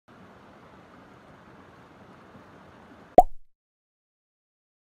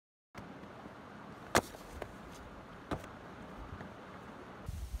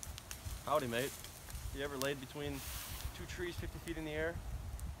Howdy, mate. You ever laid between two trees 50 feet in the air?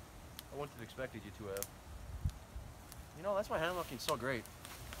 I wouldn't have expected you to have. You know, that's why hammocking's so great.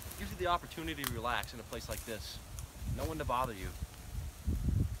 It gives you the opportunity to relax in a place like this. No one to bother you.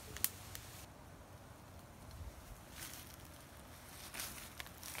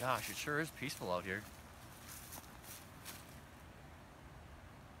 Gosh, it sure is peaceful out here.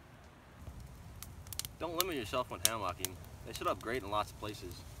 Don't limit yourself when hammocking. They set up great in lots of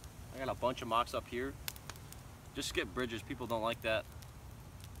places. I got a bunch of mocks up here. Just skip bridges, people don't like that.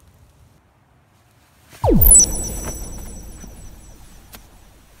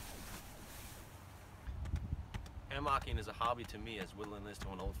 Hammocking is a hobby to me as whittling is to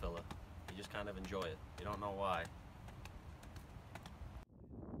an old fella. You just kind of enjoy it. You don't know why.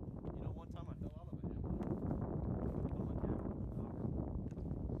 You know, one time I fell out of a hammock.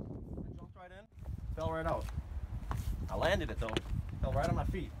 I jumped right in, fell right out. I landed it though, fell right on my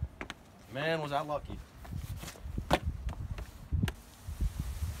feet. Man, was I lucky.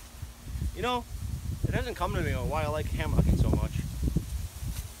 You know, it hasn't come to me why I like hammocking so much.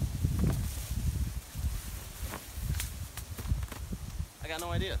 I got no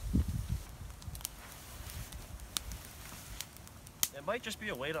idea. It might just be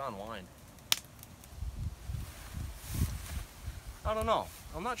a way to unwind. I don't know.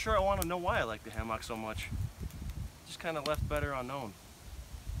 I'm not sure I want to know why I like the hammock so much. Just kind of left better unknown.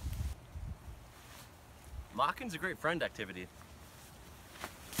 Mocking's a great friend activity.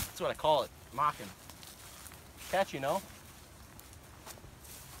 That's what I call it, mocking. Catchy, you know?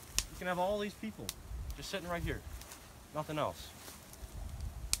 You can have all these people just sitting right here. Nothing else.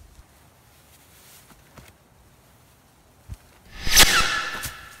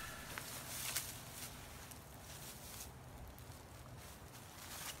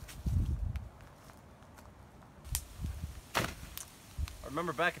 I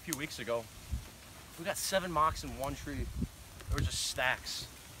remember back a few weeks ago, we got 7 mocks in one tree. There were just stacks.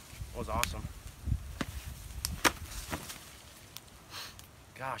 It was awesome.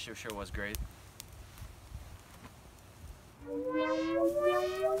 Gosh, it sure was great.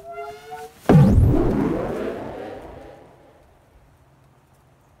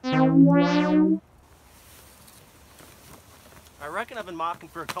 I reckon I've been mocking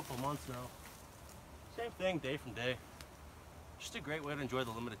for a couple months now. Same thing day from day. Just a great way to enjoy the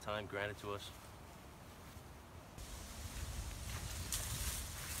limited time granted to us.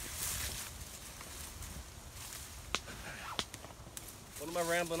 What am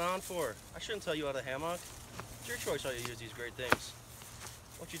I rambling on for? I shouldn't tell you how to hammock. It's your choice how you use these great things.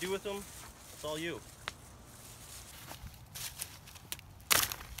 What you do with them, it's all you.